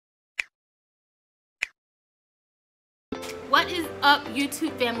What is up,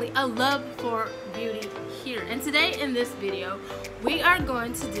 YouTube family? A love for beauty here, and today in this video we are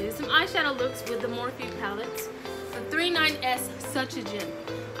going to do some eyeshadow looks with the Morphe palettes, the 39S Such a Gem.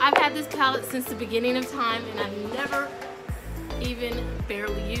 I've had this palette since the beginning of time and I've never even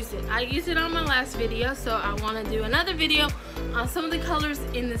barely used it. I used it on my last video, so I want to do another video on some of the colors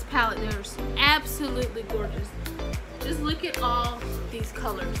in this palette. They're absolutely gorgeous. Just look at all these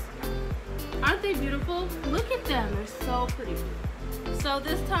colors. Aren't they beautiful? Look at them, they're so pretty. So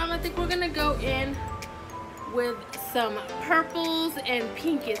this time I think we're gonna go in with some purples and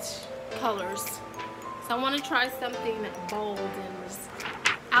pinkish colors. So I want to try something bold and just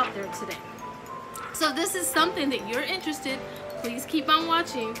out there today. So if this is something that you're interested, please keep on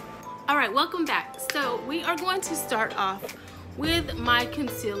watching. Alright, welcome back. So we are going to start off with my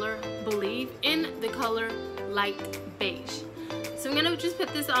concealer, Blvd, in the color light beige. So I'm gonna just put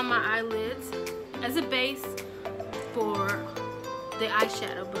this on my eyelids as a base for the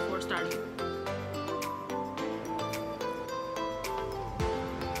eyeshadow before starting.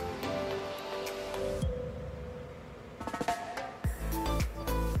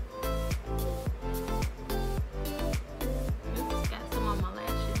 Oops, got some on my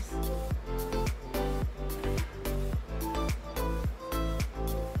lashes.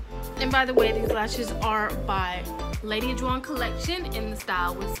 And by the way, these lashes are by Lady Drawn Collection in the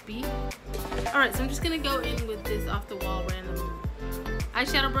style Wispy. Alright, so I'm just gonna go in with this off the wall random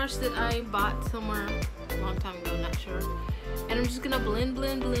eyeshadow brush that I bought somewhere a long time ago, not sure. And I'm just gonna blend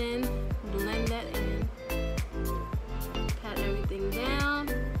that in. Pat everything down.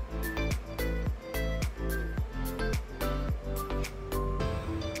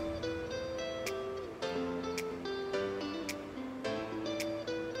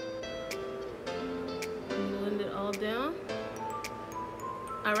 Down.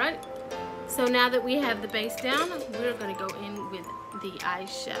 Alright, so now that we have the base down, we're going to go in with the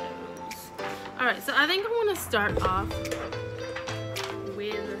eyeshadows. Alright, so I think I'm going to start off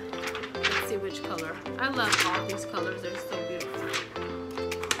with, let's see which color. I love all these colors, they're so beautiful.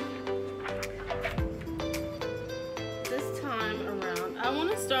 This time around, I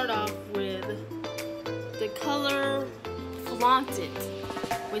want to start off with the color Flaunted,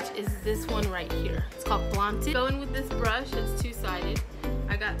 which is this one right here. It's called Blvd. Go in with this brush, it's two-sided.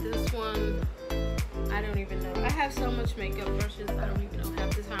 I got this one, I don't even know. I have so much makeup brushes, I don't even know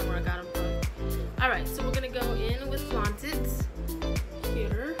half the time where I got them from. Alright, so we're gonna go in with Flaunted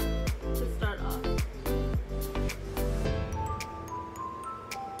here to start off.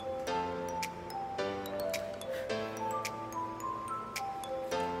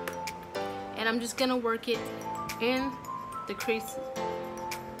 And I'm just gonna work it in the crease,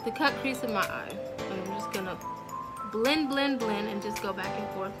 the cut crease of my eye. And I'm just gonna blend and just go back and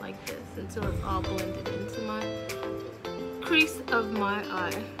forth like this until it's all blended into my crease of my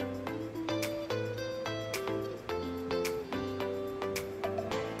eye.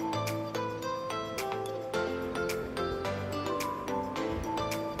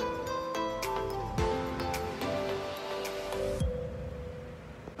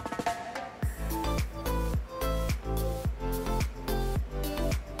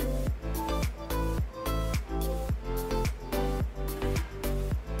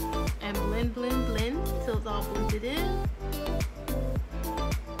 Blend until it's all blended in.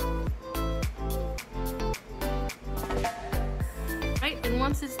 Right, and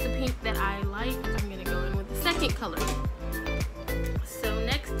once it's the pink that I like, I'm gonna go in with the second color. So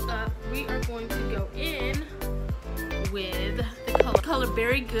next up, we are going to go in with the color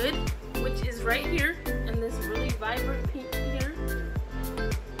Very Good, which is right here, and this really vibrant pink here.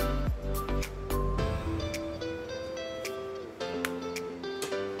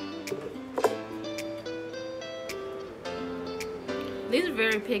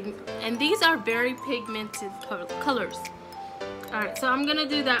 These are very pigmented colors. Alright, so I'm gonna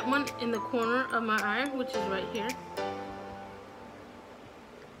do that one in the corner of my eye, which is right here.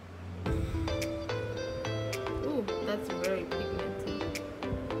 Ooh, that's very pigmented.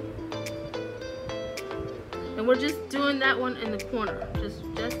 And we're just doing that one in the corner, just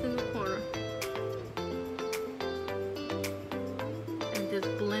in the corner. And just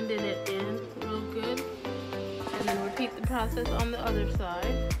blending it in real good. And then repeat the process on the other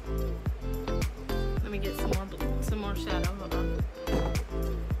side. Let me get some more shadow. Hold on.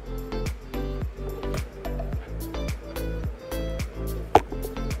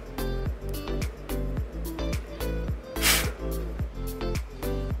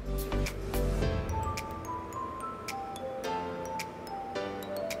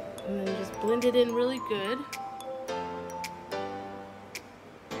 And then just blend it in really good.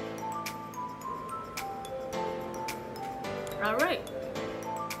 Alright.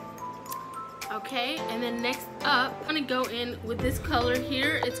 Okay, and then next up, I'm gonna go in with this color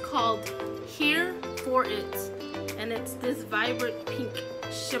here. It's called Here For It. And it's this vibrant pink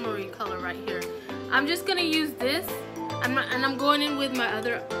shimmery color right here. I'm just gonna use this. And I'm going in with my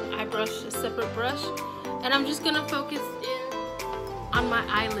other eye brush, a separate brush. And I'm just gonna focus in on my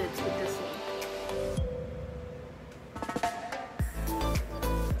eyelids with this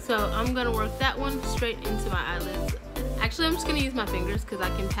one. So I'm gonna work that one straight into my eyelids. Actually, I'm just gonna use my fingers because I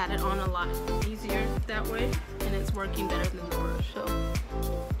can pat it on a lot easier that way, and it's working better than the brush. So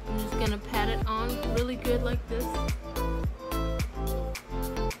I'm just gonna pat it on really good like this.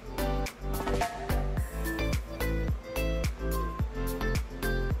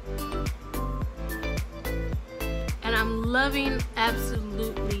 And I'm loving,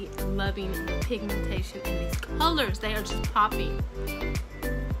 absolutely loving the pigmentation in these colors. They are just popping.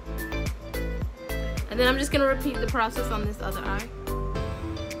 And then I'm just gonna repeat the process on this other eye.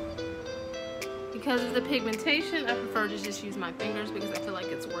 Because of the pigmentation, I prefer to just use my fingers because I feel like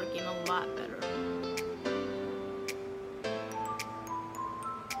it's working a lot better.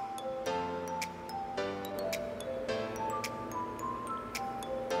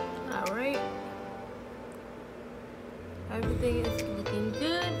 Alright. Everything is looking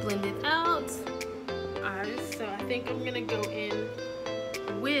good, blended out. Alright, so I think I'm gonna go in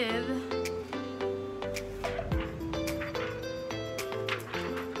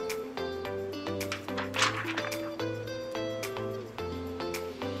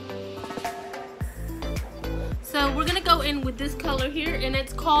with this color here, and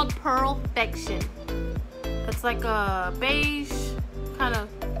it's called Perfection. It's like a beige kind of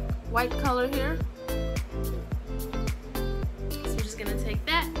white color here. So I'm just gonna take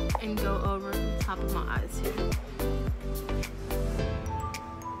that and go over the top of my eyes here.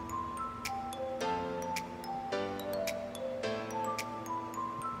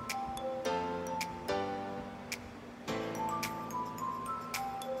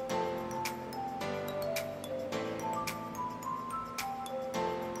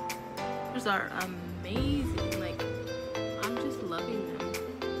 Are amazing. Like, I'm just loving them.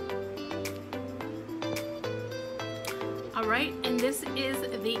 Alright, and this is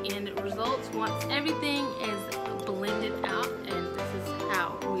the end result once everything is blended out, and this is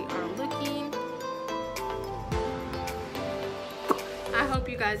how we are looking. I hope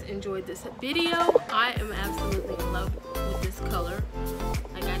you guys enjoyed this video. I am absolutely in love with this color.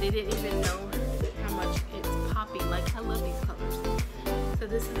 Like, I didn't even know how much it's popping. Like, I love these colors. So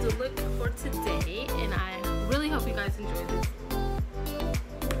this is the look for today, and I really hope you guys enjoyed this.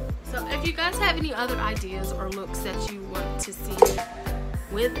 So if you guys have any other ideas or looks that you want to see me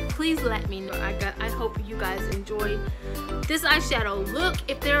with, please let me know. I hope you guys enjoyed this eyeshadow look.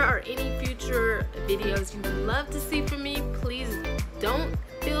 If there are any future videos you'd love to see from me, please don't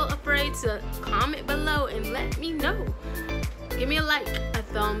feel afraid to comment below and let me know. Give me a like, a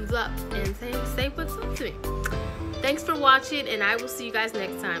thumbs up, and say what's up to me. Thanks for watching, and I will see you guys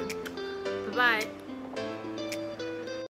next time. Bye-bye.